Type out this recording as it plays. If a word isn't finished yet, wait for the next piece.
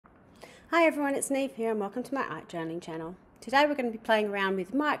Hi everyone, it's Niamh here and welcome to my art journaling channel. Today we're going to be playing around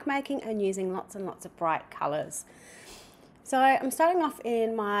with mark making and using lots and lots of bright colours. So I'm starting off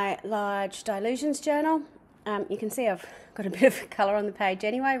in my large Dilutions journal. You can see I've got a bit of colour on the page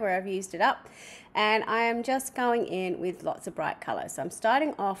anyway where I've used it up, and I am just going in with lots of bright colours. So I'm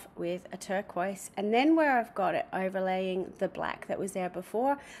starting off with a turquoise, and then where I've got it overlaying the black that was there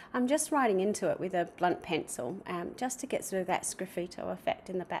before, I'm just writing into it with a blunt pencil, just to get sort of that sgraffito effect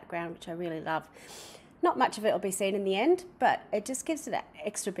in the background, which I really love. Not much of it will be seen in the end, but it just gives it that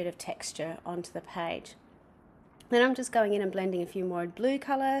extra bit of texture onto the page. Then I'm just going in and blending a few more blue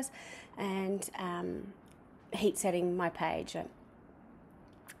colours and heat setting my page.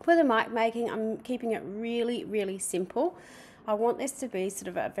 For the mark making, I'm keeping it really, really simple. I want this to be sort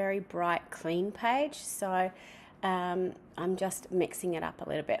of a very bright, clean page, so I'm just mixing it up a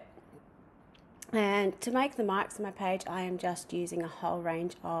little bit. And to make the marks on my page, I am just using a whole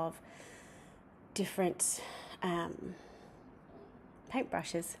range of different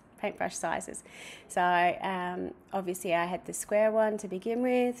paintbrush sizes. So obviously I had the square one to begin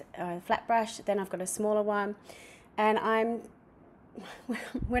with, a flat brush, then I've got a smaller one, and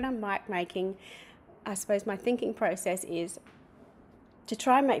when I'm mark making, I suppose my thinking process is to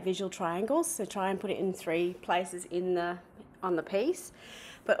try and make visual triangles, so try and put it in 3 places on the piece,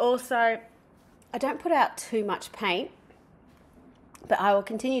 but also I don't put out too much paint, but I will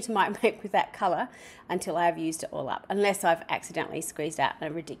continue to mark make with that colour until I've used it all up, unless I've accidentally squeezed out a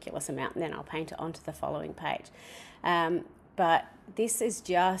ridiculous amount, and then I'll paint it onto the following page. But this is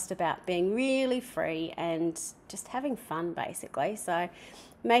just about being really free and just having fun, basically. So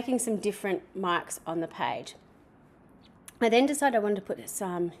making some different marks on the page. I then decided I wanted to put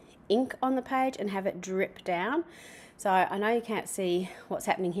some ink on the page and have it drip down. So I know you can't see what's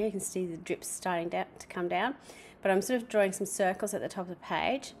happening here. You can see the drips starting to come down. But I'm sort of drawing some circles at the top of the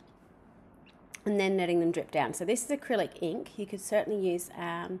page and then letting them drip down. So this is acrylic ink. You could certainly use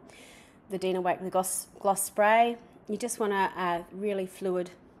the Dina Wakley gloss spray. You just want a really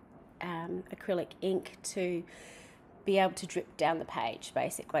fluid acrylic ink to be able to drip down the page,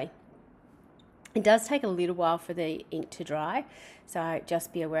 basically. It does take a little while for the ink to dry, so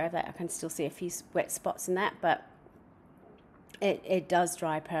just be aware of that. I can still see a few wet spots in that, but it does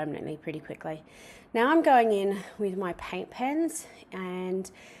dry permanently pretty quickly. Now I'm going in with my paint pens, and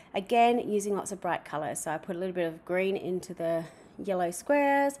again using lots of bright colours. So I put a little bit of green into the yellow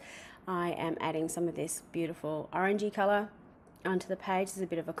squares. I am adding some of this beautiful orangey colour onto the page as a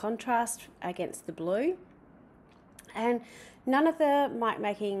bit of a contrast against the blue. And none of the mark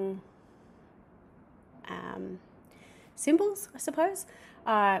making symbols, I suppose,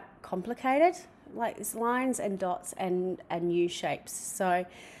 are complicated. Like it's lines and dots and U shapes. So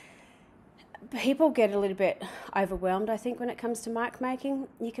people get a little bit overwhelmed, I think, when it comes to mark making.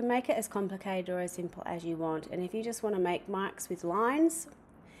 You can make it as complicated or as simple as you want. And if you just want to make marks with lines,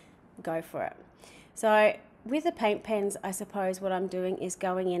 go for it. So with the paint pens, I suppose what I'm doing is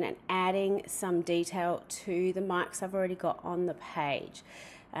going in and adding some detail to the marks I've already got on the page.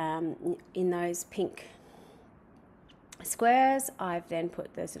 In those pink squares, I've then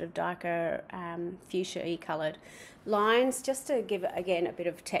put the sort of darker fuchsia-y coloured lines just to give it, again, a bit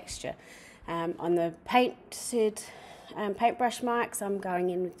of texture. On the paintbrush marks, I'm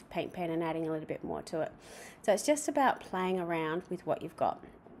going in with the paint pen and adding a little bit more to it. So it's just about playing around with what you've got.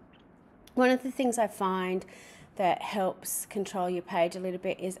 One of the things I find that helps control your page a little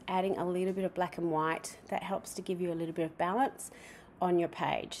bit is adding a little bit of black and white. That helps to give you a little bit of balance on your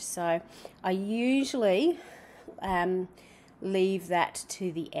page. So I usually leave that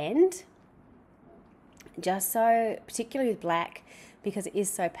to the end, just so, particularly with black, because it is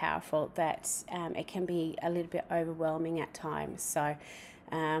so powerful that it can be a little bit overwhelming at times. So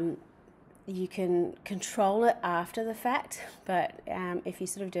you can control it after the fact, but if you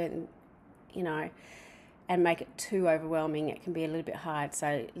sort of do it, and make it too overwhelming, it can be a little bit hard.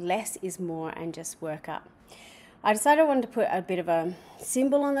 So less is more, and just work up. I decided I wanted to put a bit of a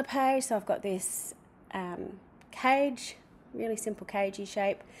symbol on the page, so I've got this cage, really simple cagey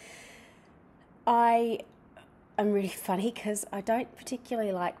shape. I am really funny because I don't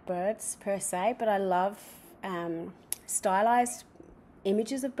particularly like birds per se, but I love stylized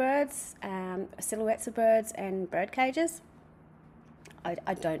images of birds, silhouettes of birds and bird cages.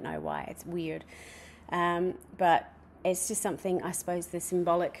 I don't know why, it's weird, but it's just something, I suppose, the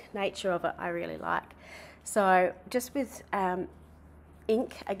symbolic nature of it I really like. So just with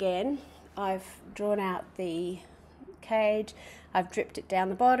ink again, I've drawn out the cage, I've dripped it down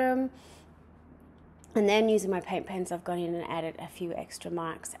the bottom, and then using my paint pens I've gone in and added a few extra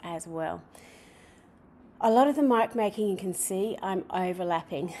marks as well. A lot of the mark making, you can see I'm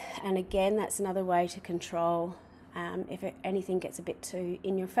overlapping, and again that's another way to control if anything gets a bit too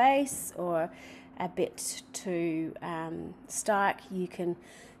in your face or a bit too stark, you can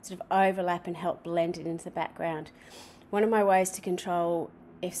sort of overlap and help blend it into the background. One of my ways to control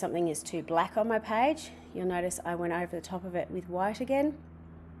if something is too black on my page, you'll notice I went over the top of it with white again,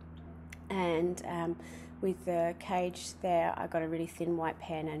 and with the cage there I got a really thin white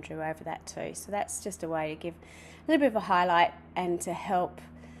pen and drew over that too. So that's just a way to give a little bit of a highlight and to help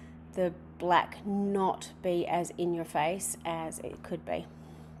the black not be as in your face as it could be.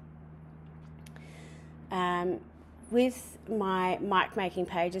 With my mark making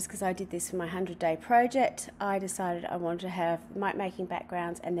pages, because I did this for my 100-day project, I decided I wanted to have mark making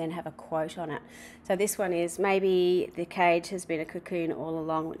backgrounds and then have a quote on it. So this one is, maybe the cage has been a cocoon all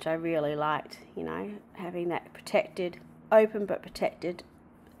along, which I really liked, you know, having that protected, open but protected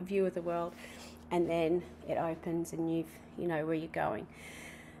view of the world, and then it opens and you know where you're going.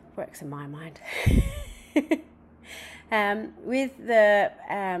 Works in my mind. With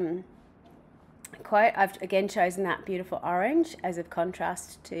the quote, I've again chosen that beautiful orange as a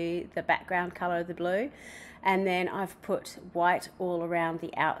contrast to the background colour of the blue, and then I've put white all around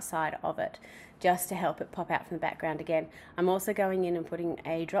the outside of it just to help it pop out from the background again. I'm also going in and putting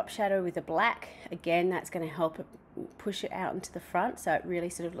a drop shadow with a black. Again, that's going to help it push it out into the front so it really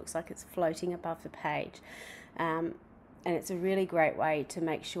sort of looks like it's floating above the page. And it's a really great way to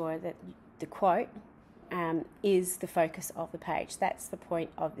make sure that the quote is the focus of the page. That's the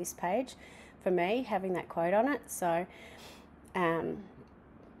point of this page for me, having that quote on it. So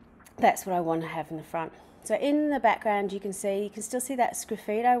that's what I want to have in the front. So in the background you can still see that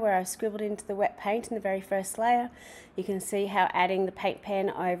sgraffito where I scribbled into the wet paint in the very first layer. You can see how adding the paint pen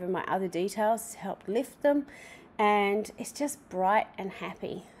over my other details helped lift them, and it's just bright and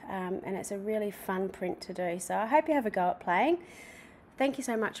happy, and it's a really fun print to do. So I hope you have a go at playing. Thank you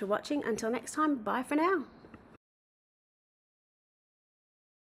so much for watching. Until next time, bye for now.